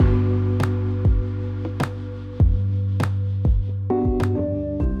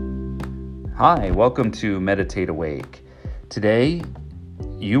Hi, welcome to Meditate Awake. Today,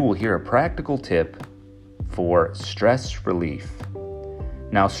 you will hear a practical tip for stress relief.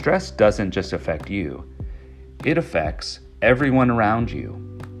 Now, stress doesn't just affect you, it affects everyone around you.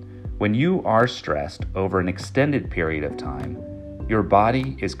 When you are stressed over an extended period of time, your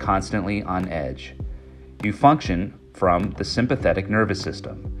body is constantly on edge. You function from the sympathetic nervous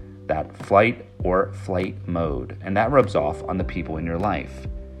system, that fight or flight mode, and that rubs off on the people in your life.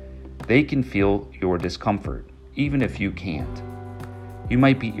 They can feel your discomfort, even if you can't. You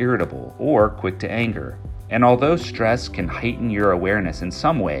might be irritable or quick to anger, and although stress can heighten your awareness in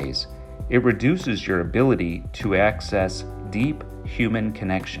some ways, it reduces your ability to access deep human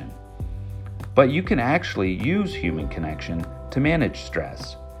connection. But you can actually use human connection to manage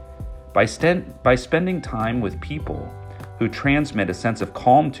stress. By spending time with people who transmit a sense of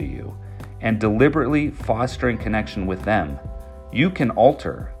calm to you and deliberately fostering connection with them, you can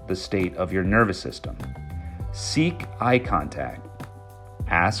alter the state of your nervous system. Seek eye contact.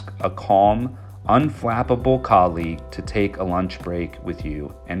 Ask a calm, unflappable colleague to take a lunch break with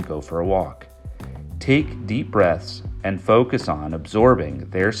you and go for a walk. Take deep breaths and focus on absorbing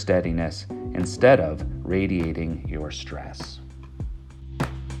their steadiness instead of radiating your stress.